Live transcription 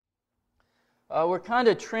We're kind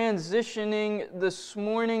of transitioning this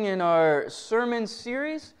morning in our sermon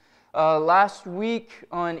series. Last week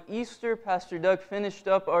on Easter, Pastor Doug finished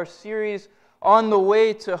up our series on the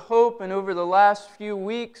way to hope, and over the last few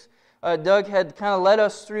weeks, Doug had kind of led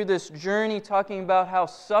us through this journey talking about how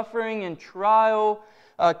suffering and trial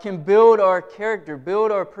can build our character,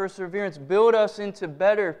 build our perseverance, build us into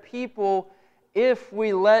better people if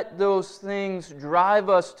we let those things drive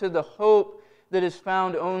us to the hope that is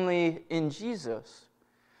found only in Jesus.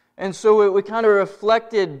 And so we kind of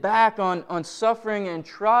reflected back on suffering and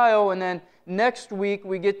trial, and then next week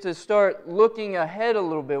we get to start looking ahead a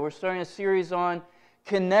little bit. We're starting a series on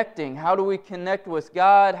connecting. How do we connect with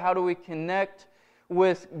God? How do we connect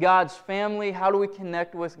with God's family? How do we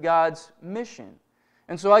connect with God's mission?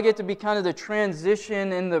 And so I get to be kind of the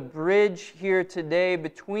transition and the bridge here today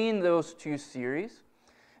between those two series.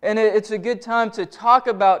 And it's a good time to talk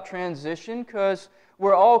about transition because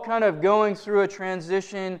we're all kind of going through a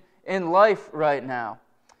transition in life right now.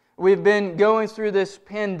 We've been going through this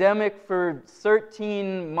pandemic for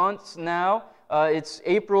 13 months now. It's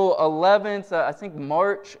April 11th, I think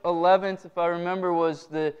March 11th, if I remember, was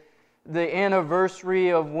the anniversary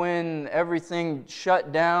of when everything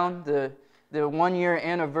shut down, the 1-year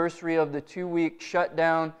anniversary of the 2-week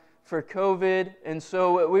shutdown for COVID. And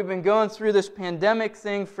so we've been going through this pandemic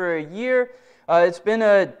thing for a year. It's been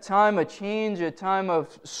a time of change, a time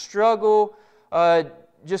of struggle,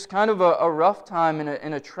 just kind of a rough time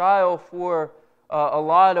and a trial for a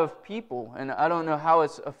lot of people. And I don't know how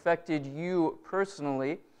it's affected you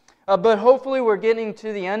personally. But hopefully we're getting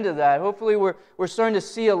to the end of that. Hopefully we're starting to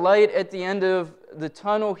see a light at the end of the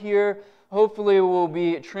tunnel here. Hopefully we'll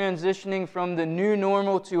be transitioning from the new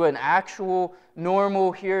normal to an actual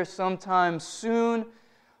normal here sometime soon.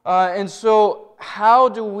 And so how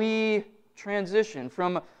do we transition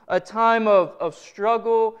from a time of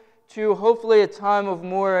struggle to hopefully a time of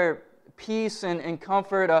more peace and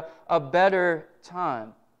comfort, a better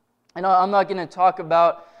time? And I'm not going to talk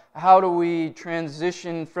about how do we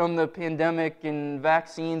transition from the pandemic and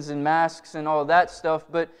vaccines and masks and all that stuff,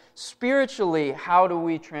 but spiritually, how do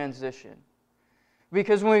we transition?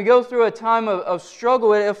 Because when we go through a time of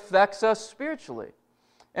struggle, it affects us spiritually.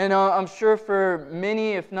 And I'm sure for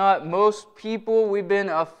many, if not most people, we've been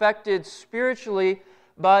affected spiritually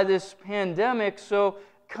by this pandemic. So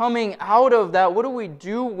coming out of that, what do we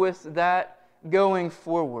do with that going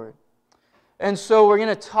forward? And so we're going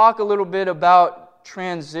to talk a little bit about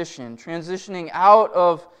transitioning out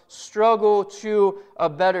of struggle to a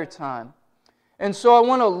better time. And so I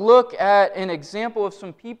want to look at an example of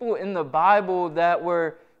some people in the Bible that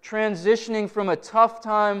were transitioning from a tough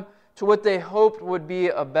time to what they hoped would be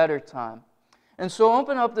a better time. And so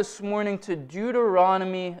open up this morning to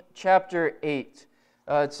Deuteronomy chapter 8.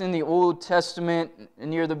 It's in the Old Testament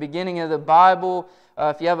near the beginning of the Bible.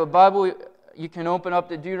 If you have a Bible, you can open up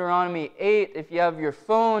to Deuteronomy 8. If you have your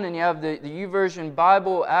phone and you have the YouVersion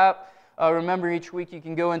Bible app, remember each week you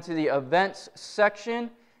can go into the events section.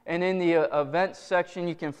 And in the events section,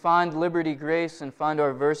 you can find Liberty Grace and find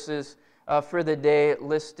our verses for the day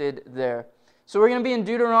listed there. So we're going to be in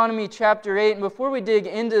Deuteronomy chapter 8. And before we dig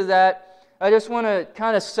into that, I just want to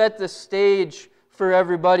kind of set the stage for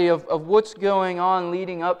everybody of what's going on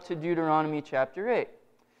leading up to Deuteronomy chapter 8.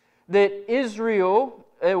 That Israel,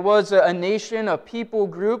 it was a nation, a people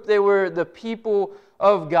group. They were the people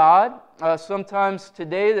of God. Sometimes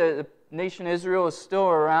today, the nation Israel is still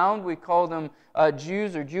around. We call them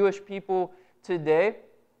Jews or Jewish people today.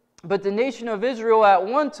 But the nation of Israel at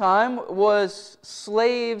one time was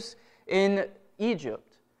slaves in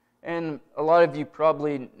Egypt. And a lot of you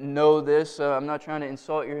probably know this. I'm not trying to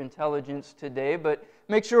insult your intelligence today, but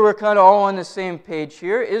make sure we're kind of all on the same page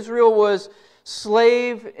here. Israel was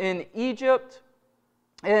slave in Egypt,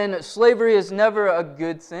 and slavery is never a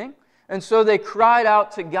good thing. And so they cried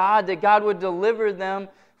out to God that God would deliver them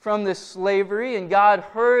from this slavery, and God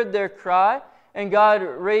heard their cry, and God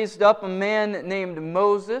raised up a man named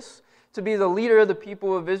Moses to be the leader of the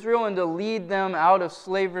people of Israel and to lead them out of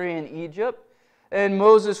slavery in Egypt. And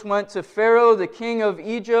Moses went to Pharaoh, the king of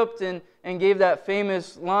Egypt, and gave that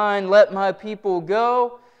famous line, "Let my people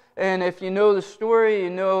go." And if you know the story, you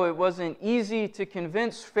know it wasn't easy to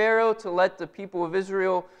convince Pharaoh to let the people of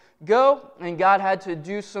Israel go, and God had to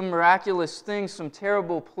do some miraculous things, some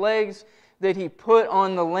terrible plagues that He put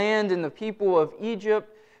on the land and the people of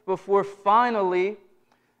Egypt before finally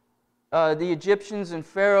the Egyptians and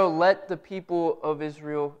Pharaoh let the people of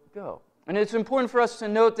Israel go. And it's important for us to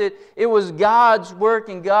note that it was God's work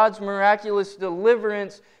and God's miraculous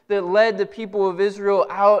deliverance that led the people of Israel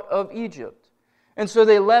out of Egypt. And so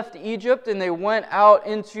they left Egypt and they went out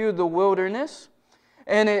into the wilderness.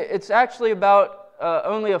 And it's actually about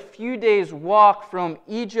only a few days' walk from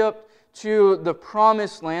Egypt to the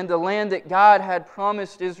Promised Land, the land that God had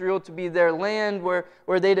promised Israel to be their land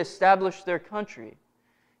where they'd establish their country.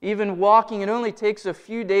 Even walking, it only takes a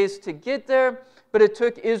few days to get there, but it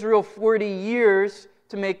took Israel 40 years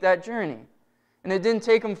to make that journey. And it didn't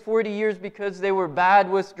take them 40 years because they were bad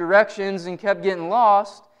with directions and kept getting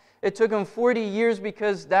lost. It took them 40 years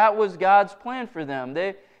because that was God's plan for them.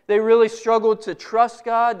 They really struggled to trust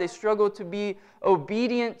God. They struggled to be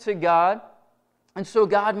obedient to God. And so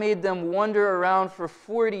God made them wander around for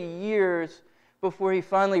 40 years before He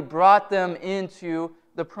finally brought them into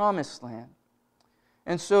the Promised Land.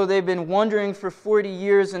 And so they've been wandering for 40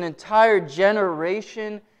 years. An entire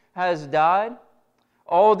generation has died.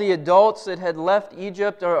 All the adults that had left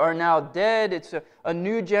Egypt are now dead. It's a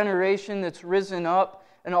new generation that's risen up.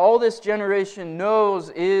 And all this generation knows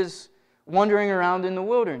is wandering around in the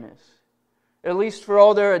wilderness. At least for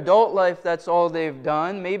all their adult life, that's all they've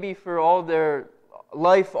done. Maybe for all their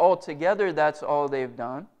life altogether, that's all they've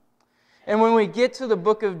done. And when we get to the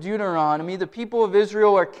book of Deuteronomy, the people of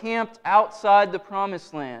Israel are camped outside the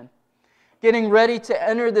Promised Land, getting ready to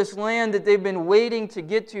enter this land that they've been waiting to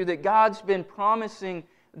get to, that God's been promising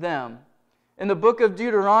them. And the book of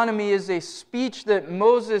Deuteronomy is a speech that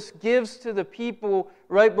Moses gives to the people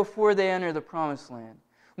right before they enter the Promised Land.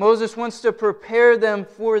 Moses wants to prepare them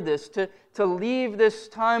for this, to leave this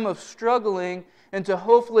time of struggling and to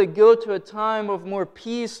hopefully go to a time of more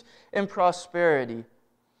peace and prosperity.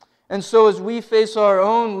 And so as we face our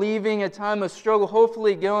own leaving a time of struggle,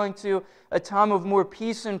 hopefully going to a time of more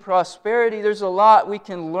peace and prosperity, there's a lot we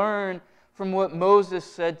can learn from what Moses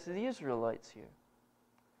said to the Israelites here.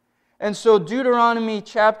 And so Deuteronomy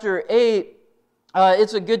chapter 8,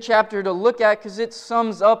 it's a good chapter to look at because it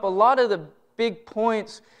sums up a lot of the big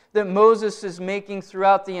points that Moses is making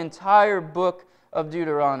throughout the entire book of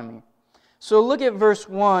Deuteronomy. So look at verse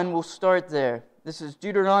 1. We'll start there. This is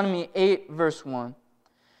Deuteronomy 8, verse 1.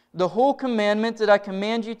 The whole commandment that I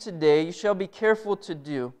command you today, you shall be careful to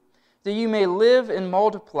do, that you may live and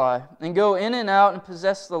multiply, and go in and out and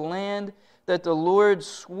possess the land that the Lord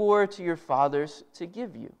swore to your fathers to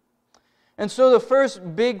give you. And so the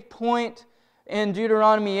first big point in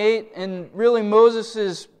Deuteronomy 8, and really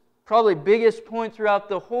Moses' probably biggest point throughout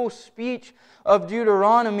the whole speech of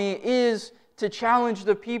Deuteronomy, is to challenge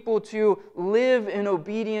the people to live in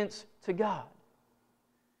obedience to God.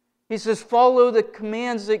 He says, follow the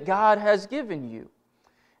commands that God has given you.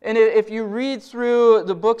 And if you read through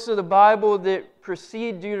the books of the Bible that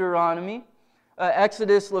precede Deuteronomy,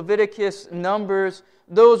 Exodus, Leviticus, Numbers,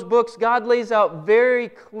 those books, God lays out very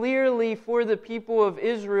clearly for the people of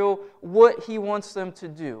Israel what He wants them to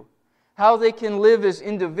do. How they can live as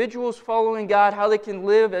individuals following God, how they can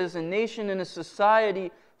live as a nation and a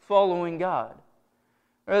society following God.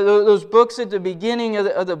 Those books at the beginning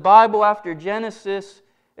of the Bible after Genesis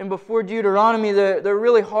and before Deuteronomy, they're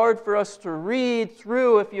really hard for us to read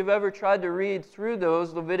through if you've ever tried to read through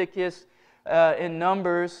those, Leviticus and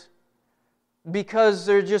Numbers, because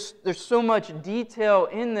there's so much detail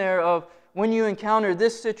in there of when you encounter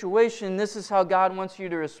this situation, this is how God wants you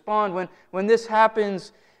to respond. When this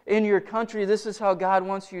happens in your country, this is how God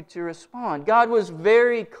wants you to respond. God was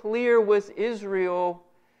very clear with Israel,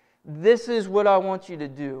 this is what I want you to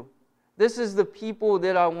do. This is the people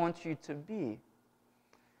that I want you to be.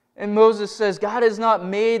 And Moses says, God has not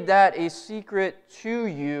made that a secret to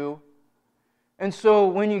you. And so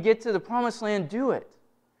when you get to the Promised Land, do it.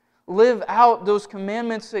 Live out those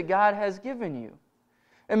commandments that God has given you.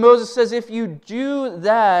 And Moses says, if you do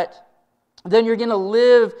that, then you're going to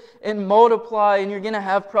live and multiply and you're going to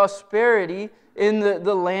have prosperity in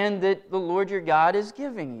the land that the Lord your God is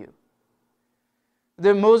giving you.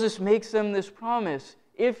 Then Moses makes them this promise.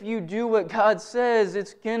 If you do what God says,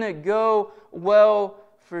 it's going to go well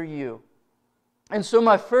for you. And so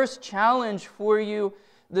my first challenge for you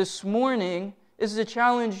this morning is to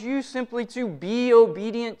challenge you simply to be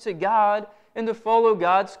obedient to God and to follow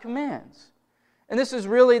God's commands. And this is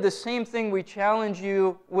really the same thing we challenge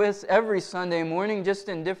you with every Sunday morning, just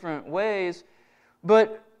in different ways.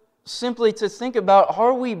 But simply to think about,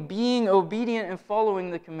 are we being obedient and following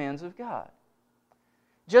the commands of God?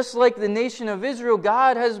 Just like the nation of Israel,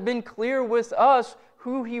 God has been clear with us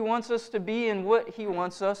who He wants us to be and what He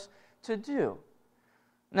wants us to do.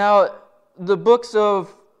 Now, the books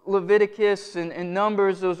of Leviticus and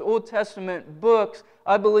Numbers, those Old Testament books,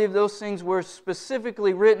 I believe those things were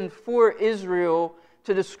specifically written for Israel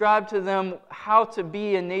to describe to them how to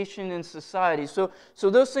be a nation and society. So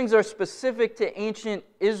those things are specific to ancient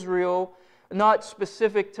Israel, not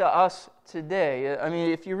specific to us today. I mean,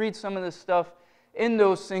 if you read some of this stuff in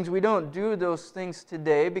those things. We don't do those things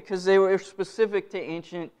today because they were specific to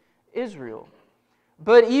ancient Israel.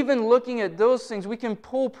 But even looking at those things, we can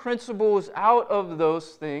pull principles out of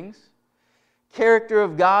those things, character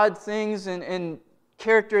of God things and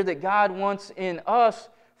character that God wants in us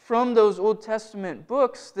from those Old Testament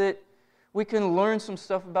books, that we can learn some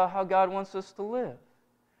stuff about how God wants us to live.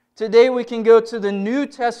 Today we can go to the New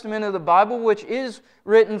Testament of the Bible, which is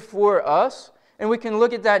written for us, and we can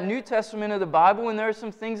look at that New Testament of the Bible, and there are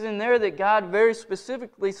some things in there that God very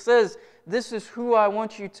specifically says, this is who I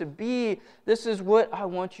want you to be, this is what I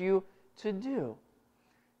want you to do.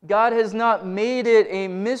 God has not made it a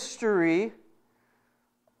mystery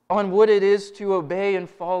on what it is to obey and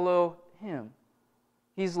follow Him.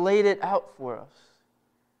 He's laid it out for us.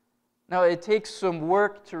 Now, it takes some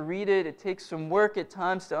work to read it. It takes some work at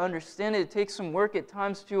times to understand it. It takes some work at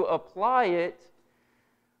times to apply it.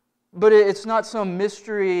 But it's not some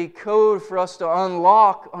mystery code for us to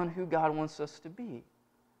unlock on who God wants us to be.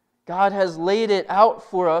 God has laid it out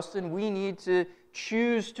for us, and we need to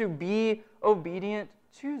choose to be obedient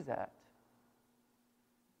to that.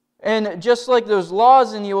 And just like those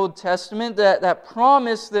laws in the Old Testament, that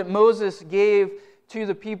promise that Moses gave to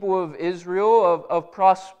the people of Israel of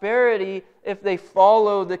prosperity if they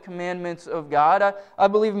follow the commandments of God. I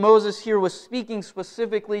believe Moses here was speaking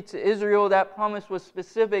specifically to Israel. That promise was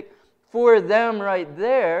specific for them right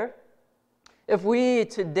there. If we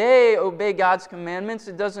today obey God's commandments,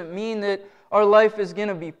 it doesn't mean that our life is going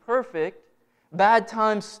to be perfect. Bad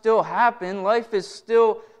times still happen. Life is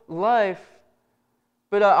still life.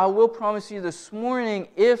 But I will promise you this morning,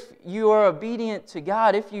 if you are obedient to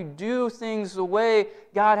God, if you do things the way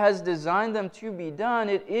God has designed them to be done,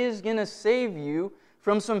 it is going to save you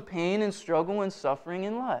from some pain and struggle and suffering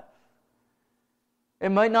in life. It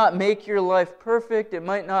might not make your life perfect. It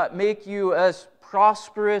might not make you as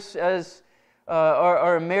prosperous as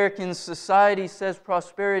our American society says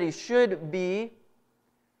prosperity should be,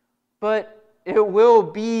 but it will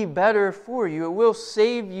be better for you. It will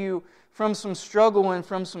save you from some struggle and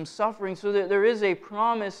from some suffering, so that there is a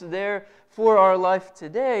promise there for our life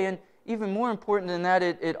today. And even more important than that,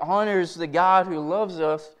 it honors the God who loves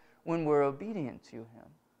us when we're obedient to Him.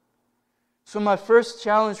 So my first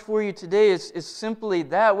challenge for you today is simply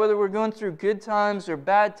that, whether we're going through good times or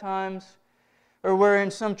bad times, or we're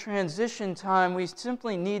in some transition time, we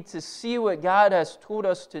simply need to see what God has told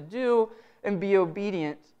us to do and be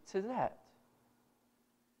obedient to that.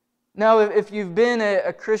 Now, if you've been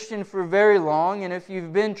a Christian for very long, and if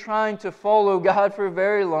you've been trying to follow God for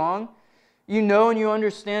very long, you know and you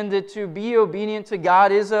understand that to be obedient to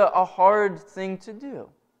God is a hard thing to do.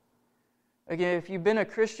 Again, if you've been a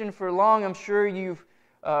Christian for long, I'm sure you've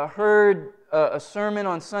heard a sermon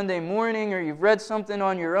on Sunday morning, or you've read something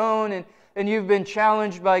on your own, and you've been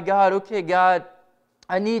challenged by God, okay, God,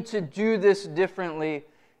 I need to do this differently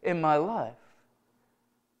in my life.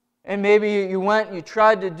 And maybe you went and you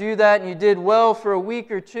tried to do that and you did well for a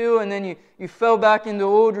week or two, and then you fell back into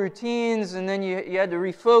old routines, and then you had to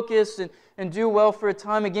refocus and do well for a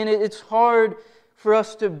time again. It's hard for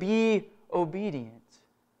us to be obedient.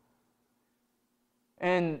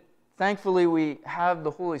 And thankfully we have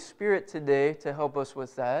the Holy Spirit today to help us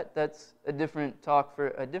with that. That's a different talk for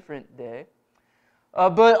a different day.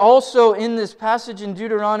 But also in this passage in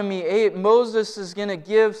Deuteronomy 8, Moses is going to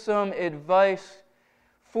give some advice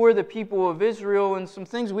for the people of Israel, and some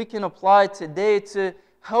things we can apply today to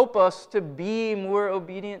help us to be more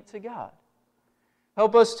obedient to God.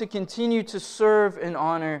 Help us to continue to serve and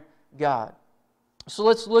honor God. So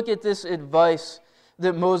let's look at this advice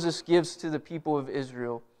that Moses gives to the people of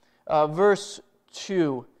Israel. Verse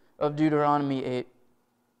 2 of Deuteronomy 8.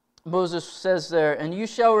 Moses says there, "And you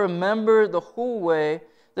shall remember the whole way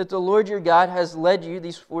that the Lord your God has led you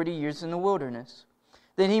these 40 years in the wilderness,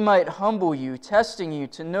 that He might humble you, testing you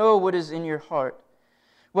to know what is in your heart,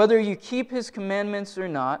 whether you keep His commandments or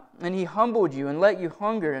not. And He humbled you and let you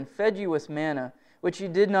hunger and fed you with manna, which you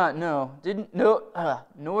did not know,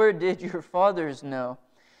 nor did your fathers know,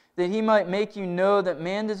 that He might make you know that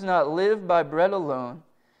man does not live by bread alone,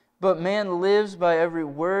 but man lives by every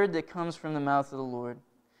word that comes from the mouth of the Lord.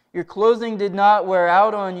 Your clothing did not wear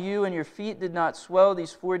out on you, and your feet did not swell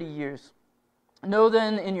these 40 years. Know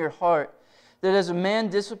then in your heart that as a man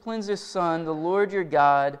disciplines his son, the Lord your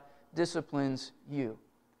God disciplines you."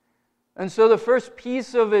 And so the first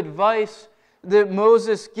piece of advice that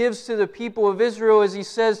Moses gives to the people of Israel is he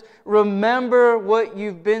says, remember what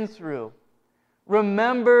you've been through.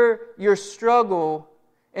 Remember your struggle,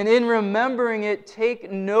 and in remembering it,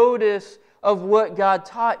 take notice of what God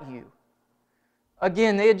taught you.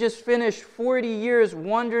 Again, they had just finished 40 years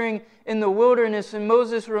wandering in the wilderness, and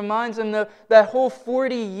Moses reminds them that that whole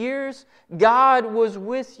 40 years, God was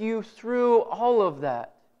with you through all of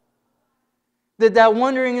that. That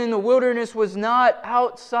wandering in the wilderness was not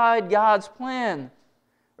outside God's plan.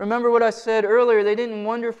 Remember what I said earlier, they didn't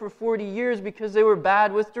wander for 40 years because they were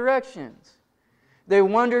bad with directions. They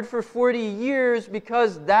wandered for 40 years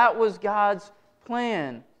because that was God's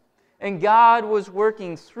plan. And God was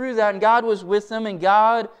working through that, and God was with them, and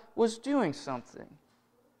God was doing something.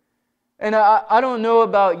 And I don't know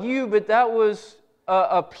about you, but that was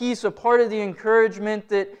a piece, a part of the encouragement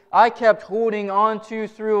that I kept holding on to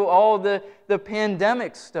through all the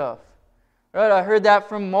pandemic stuff. Right? I heard that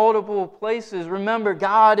from multiple places. Remember,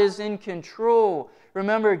 God is in control.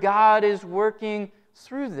 Remember, God is working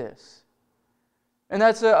through this. And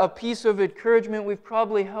that's a piece of encouragement we've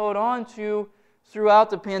probably held on to throughout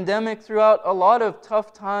the pandemic, throughout a lot of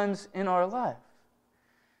tough times in our life.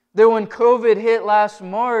 That when COVID hit last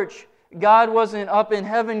March, God wasn't up in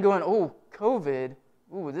heaven going, "Oh, COVID,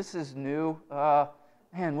 this is new.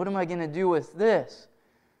 Man, what am I going to do with this?"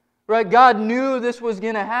 Right? God knew this was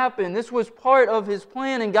going to happen. This was part of His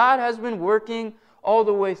plan, and God has been working all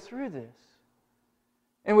the way through this.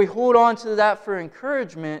 And we hold on to that for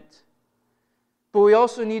encouragement, but we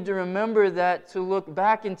also need to remember that to look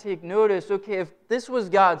back and take notice, okay, if this was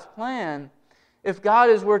God's plan, if God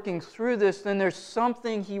is working through this, then there's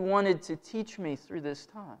something He wanted to teach me through this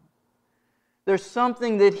time. There's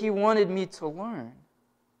something that He wanted me to learn.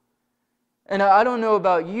 And I don't know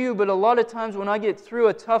about you, but a lot of times when I get through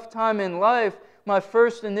a tough time in life, my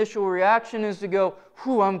first initial reaction is to go,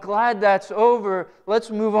 I'm glad that's over. Let's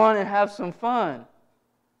move on and have some fun.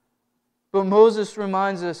 But Moses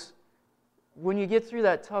reminds us, when you get through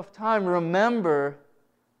that tough time, remember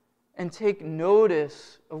and take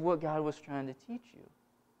notice of what God was trying to teach you.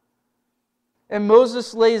 And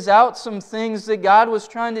Moses lays out some things that God was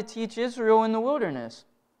trying to teach Israel in the wilderness.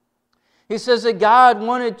 He says that God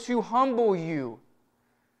wanted to humble you.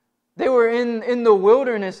 They were in the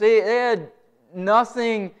wilderness. They had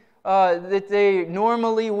nothing that they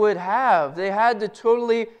normally would have. They had to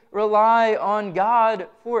totally rely on God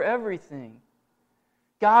for everything.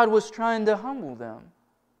 God was trying to humble them.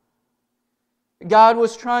 God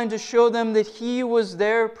was trying to show them that He was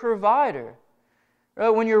their provider. Right?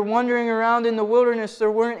 When you're wandering around in the wilderness,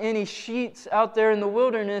 there weren't any sheets out there in the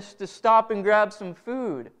wilderness to stop and grab some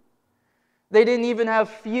food. They didn't even have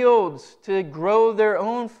fields to grow their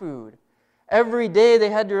own food. Every day they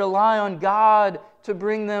had to rely on God to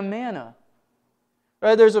bring them manna.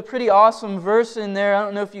 Right? There's a pretty awesome verse in there. I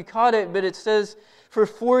don't know if you caught it, but it says, for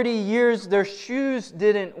 40 years their shoes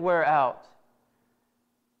didn't wear out.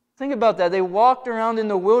 Think about that. They walked around in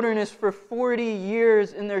the wilderness for 40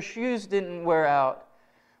 years and their shoes didn't wear out.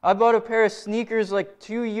 I bought a pair of sneakers like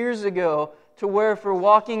 2 years ago to wear for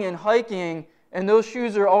walking and hiking, and those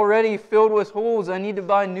shoes are already filled with holes. I need to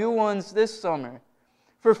buy new ones this summer.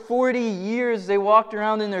 For 40 years they walked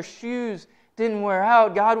around and their shoes didn't wear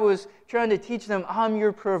out. God was trying to teach them, I'm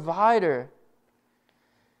your provider.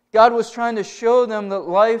 God was trying to show them that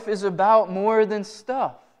life is about more than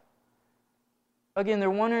stuff. Again,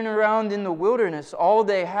 they're wandering around in the wilderness. All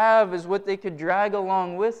they have is what they could drag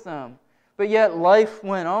along with them. But yet life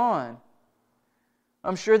went on.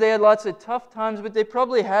 I'm sure they had lots of tough times, but they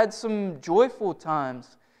probably had some joyful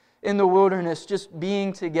times in the wilderness just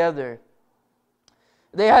being together.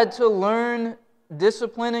 They had to learn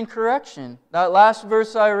discipline and correction. That last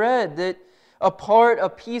verse I read, that a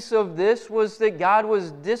piece of this was that God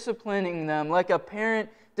was disciplining them like a parent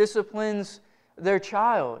disciplines their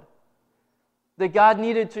child. That God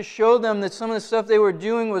needed to show them that some of the stuff they were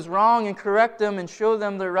doing was wrong and correct them and show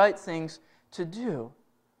them the right things to do.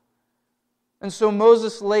 And so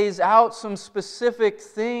Moses lays out some specific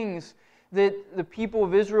things that the people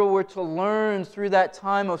of Israel were to learn through that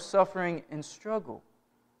time of suffering and struggle.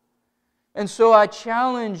 And so I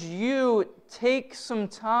challenge you, take some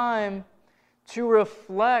time to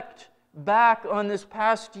reflect back on this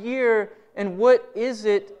past year and what is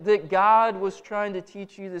it that God was trying to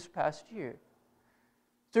teach you this past year.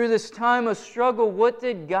 Through this time of struggle, what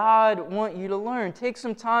did God want you to learn? Take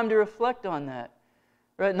some time to reflect on that.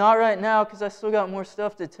 Right? Not right now, because I still got more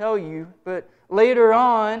stuff to tell you, but later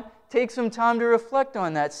on, take some time to reflect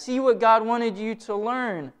on that. See what God wanted you to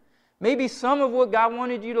learn. Maybe some of what God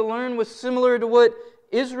wanted you to learn was similar to what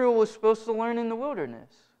Israel was supposed to learn in the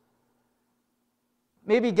wilderness.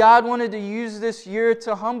 Maybe God wanted to use this year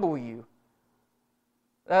to humble you.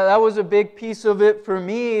 That was a big piece of it for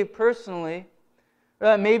me personally.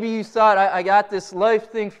 Maybe you thought, I got this life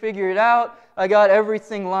thing figured out. I got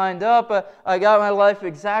everything lined up. I got my life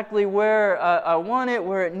exactly where I want it,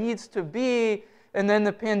 where it needs to be. And then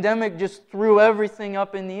the pandemic just threw everything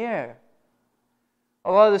up in the air.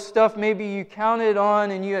 A lot of the stuff maybe you counted on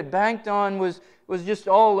and you had banked on was just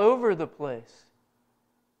all over the place.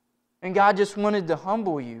 And God just wanted to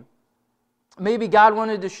humble you. Maybe God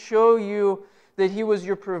wanted to show you that He was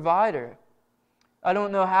your provider. I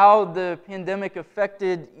don't know how the pandemic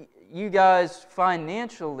affected you guys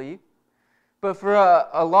financially, but for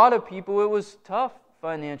a lot of people it was tough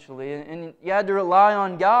financially, and you had to rely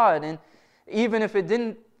on God. And even if it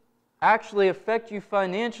didn't actually affect you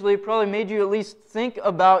financially, it probably made you at least think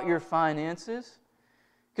about your finances,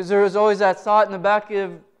 because there was always that thought in the back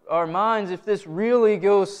of our minds, if this really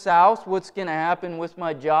goes south, what's going to happen with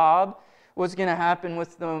my job? What's going to happen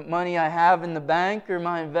with the money I have in the bank or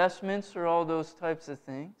my investments or all those types of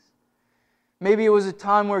things? Maybe it was a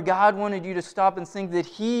time where God wanted you to stop and think that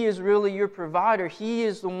He is really your provider. He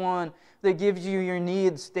is the one that gives you your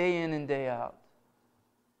needs day in and day out.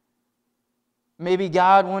 Maybe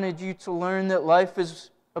God wanted you to learn that life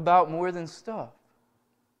is about more than stuff.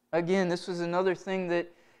 Again, this was another thing that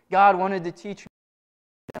God wanted to teach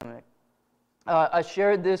me. I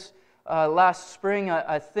shared this last spring,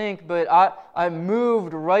 I think, but I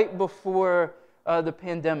moved right before the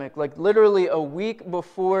pandemic. Like literally a week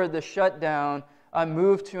before the shutdown, I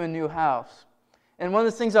moved to a new house. And one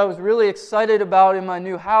of the things I was really excited about in my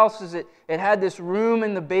new house is it had this room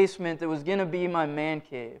in the basement that was going to be my man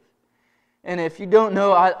cave. And if you don't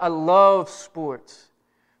know, I love sports.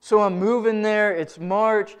 So I'm moving there, it's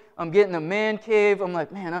March, I'm getting a man cave. I'm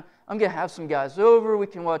like, man, I'm going to have some guys over, we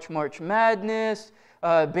can watch March Madness.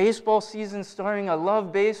 Baseball season starting. I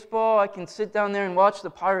love baseball. I can sit down there and watch the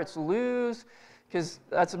Pirates lose, because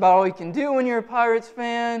that's about all you can do when you're a Pirates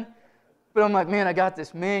fan. But I'm like, man, I got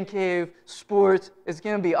this man cave, sports, it's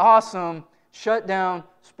going to be awesome. Shut down,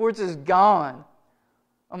 sports is gone.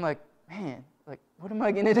 I'm like, man, what am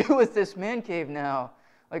I going to do with this man cave now?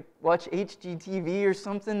 Like, watch HGTV or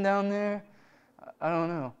something down there? I don't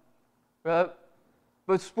know. Right?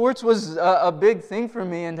 But sports was a big thing for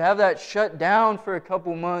me, and to have that shut down for a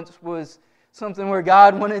couple months was something where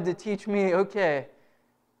God wanted to teach me, okay,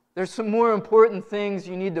 there's some more important things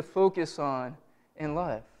you need to focus on in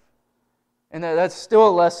life. And that's still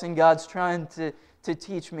a lesson God's trying to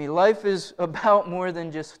teach me. Life is about more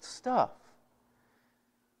than just stuff.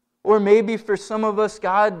 Or maybe for some of us,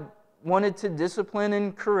 God wanted to discipline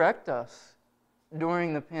and correct us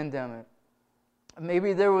during the pandemic.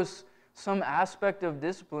 Maybe there was some aspect of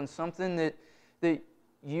discipline, something that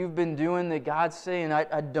you've been doing that God's saying,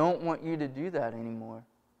 I don't want you to do that anymore.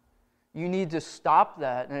 You need to stop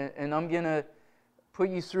that, and I'm going to put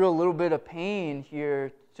you through a little bit of pain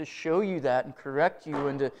here to show you that and correct you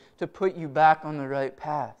and to put you back on the right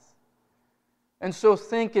path. And so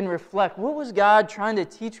think and reflect, what was God trying to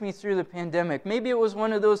teach me through the pandemic? Maybe it was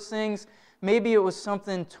one of those things, maybe it was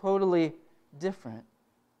something totally different.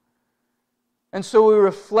 And so we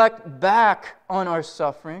reflect back on our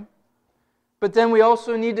suffering, but then we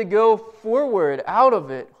also need to go forward out of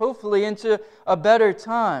it, hopefully into a better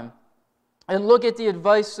time. And look at the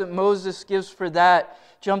advice that Moses gives for that.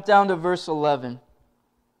 Jump down to verse 11.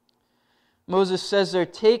 Moses says there,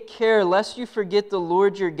 "Take care lest you forget the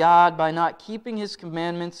Lord your God by not keeping His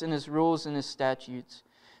commandments and His rules and His statutes,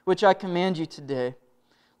 which I command you today.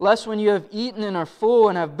 Lest when you have eaten and are full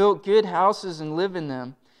and have built good houses and live in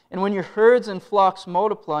them, and when your herds and flocks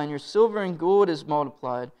multiply, and your silver and gold is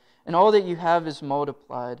multiplied, and all that you have is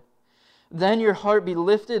multiplied, then your heart be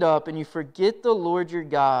lifted up, and you forget the Lord your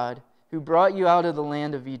God, who brought you out of the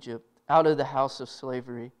land of Egypt, out of the house of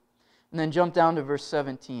slavery." And then jump down to verse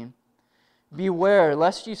 17. "Beware,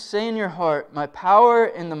 lest you say in your heart, my power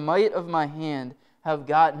and the might of my hand have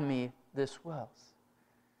gotten me this wealth."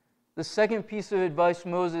 The second piece of advice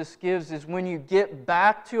Moses gives is when you get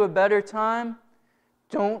back to a better time,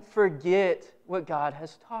 don't forget what God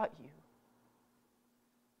has taught you.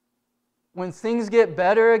 When things get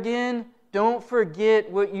better again, don't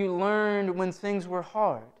forget what you learned when things were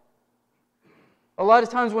hard. A lot of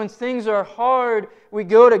times when things are hard, we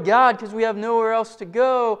go to God because we have nowhere else to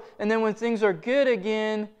go. And then when things are good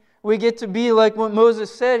again, we get to be like what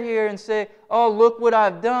Moses said here and say, oh, look what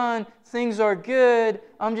I've done. Things are good.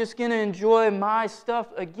 I'm just going to enjoy my stuff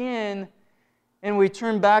again. And we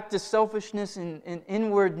turn back to selfishness and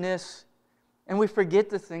inwardness, and we forget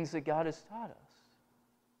the things that God has taught us.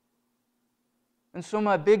 And so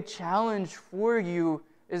my big challenge for you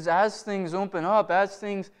is, as things open up, as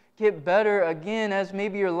things get better again, as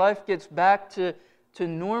maybe your life gets back to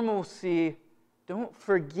normalcy, don't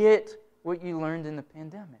forget what you learned in the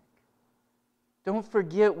pandemic. Don't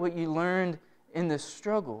forget what you learned in the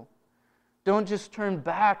struggle. Don't just turn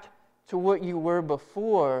back to what you were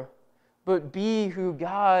before, but be who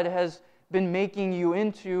God has been making you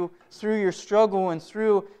into through your struggle and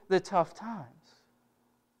through the tough times.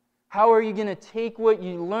 How are you going to take what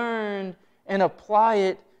you learned and apply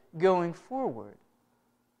it going forward?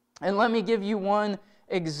 And let me give you one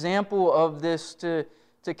example of this to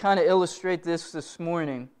kind of illustrate this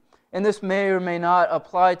morning. And this may or may not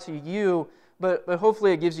apply to you, but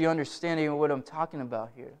hopefully it gives you understanding of what I'm talking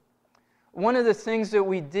about here. One of the things that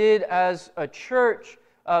we did as a church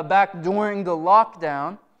back during the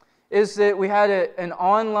lockdown is that we had an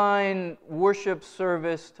online worship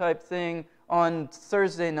service type thing on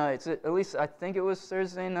Thursday nights. At least I think it was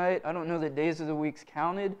Thursday night. I don't know the days of the weeks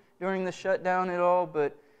counted during the shutdown at all,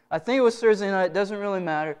 but I think it was Thursday night. It doesn't really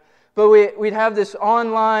matter. But we'd have this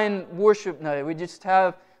online worship night. We'd just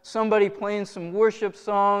have somebody playing some worship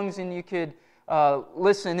songs, and you could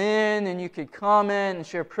listen in, and you could comment and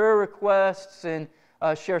share prayer requests and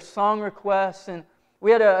share song requests. And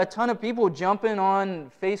we had a ton of people jumping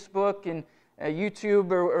on Facebook and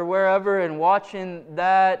YouTube or wherever and watching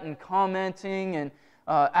that and commenting. And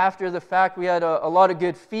after the fact, we had a lot of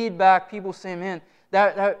good feedback. People saying, man,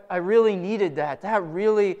 that I really needed that. That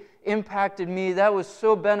really impacted me. That was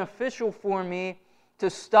so beneficial for me to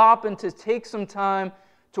stop and to take some time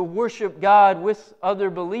to worship God with other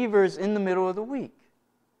believers in the middle of the week.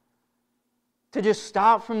 To just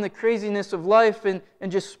stop from the craziness of life and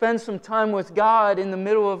just spend some time with God in the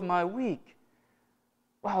middle of my week.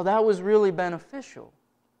 Wow, that was really beneficial.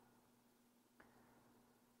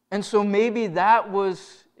 And so maybe that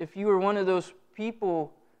was, if you were one of those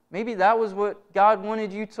people, maybe that was what God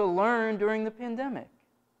wanted you to learn during the pandemic.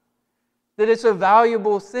 That it's a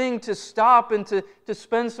valuable thing to stop and to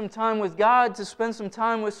spend some time with God, to spend some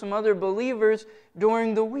time with some other believers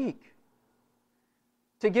during the week.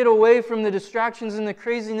 To get away from the distractions and the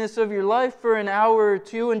craziness of your life for an hour or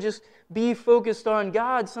two and just be focused on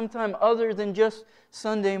God sometime other than just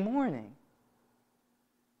Sunday morning.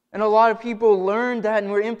 And a lot of people learned that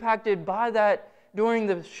and were impacted by that during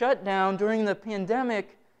the shutdown, during the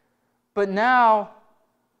pandemic. But now,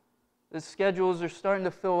 the schedules are starting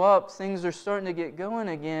to fill up, things are starting to get going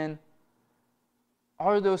again.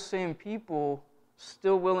 Are those same people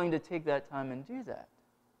still willing to take that time and do that?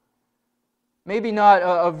 Maybe not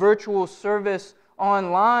a virtual service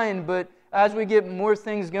online, but as we get more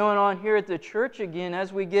things going on here at the church again,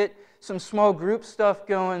 as we get some small group stuff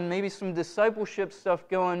going, maybe some discipleship stuff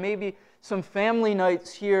going, maybe some family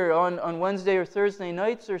nights here on Wednesday or Thursday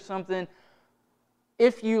nights or something.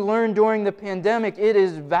 If you learn during the pandemic, it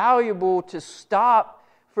is valuable to stop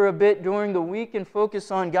for a bit during the week and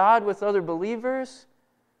focus on God with other believers.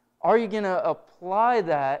 Are you going to apply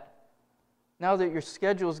that now that your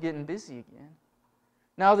schedule is getting busy again?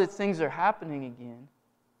 Now that things are happening again?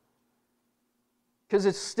 Because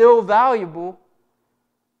it's still valuable,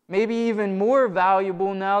 maybe even more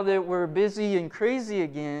valuable now that we're busy and crazy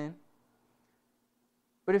again.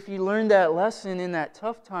 But if you learned that lesson in that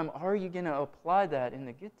tough time, are you going to apply that in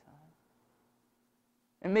the good time?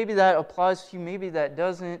 And maybe that applies to you, maybe that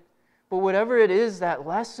doesn't. But whatever it is, that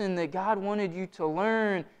lesson that God wanted you to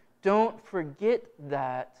learn, don't forget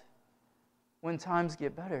that when times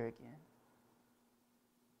get better again.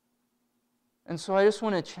 And so I just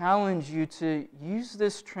want to challenge you to use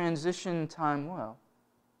this transition time well.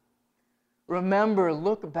 Remember,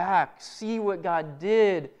 look back, see what God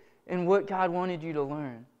did and what God wanted you to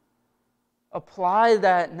learn. Apply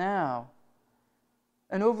that now.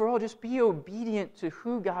 And overall, just be obedient to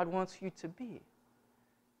who God wants you to be.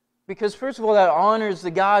 Because first of all, that honors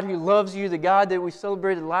the God who loves you, the God that we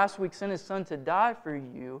celebrated last week sent His Son to die for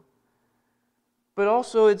you. But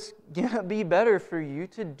also, it's going to be better for you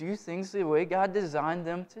to do things the way God designed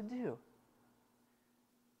them to do.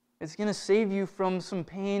 It's going to save you from some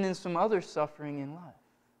pain and some other suffering in life.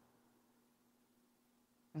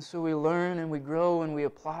 And so we learn and we grow and we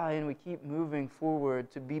apply and we keep moving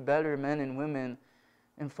forward to be better men and women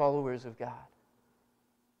and followers of God.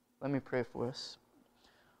 Let me pray for us.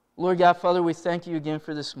 Lord God, Father, we thank you again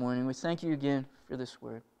for this morning. We thank you again for this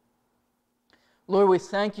word. Lord, we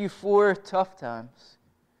thank you for tough times.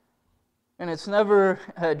 And it's never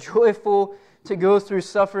joyful to go through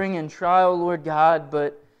suffering and trial, Lord God,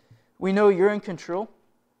 but we know you're in control.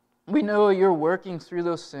 We know you're working through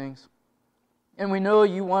those things. And we know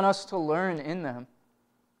you want us to learn in them.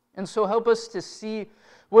 And so help us to see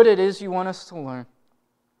what it is you want us to learn.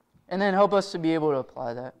 And then help us to be able to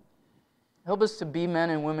apply that. Help us to be men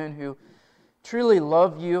and women who truly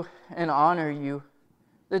love you and honor you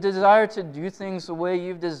the desire to do things the way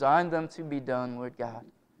You've designed them to be done, Lord God.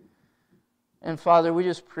 And Father, we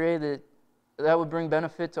just pray that that would bring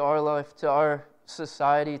benefit to our life, to our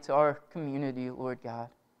society, to our community, Lord God.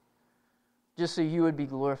 Just so You would be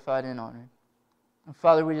glorified and honored. And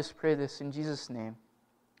Father, we just pray this in Jesus' name.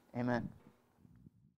 Amen.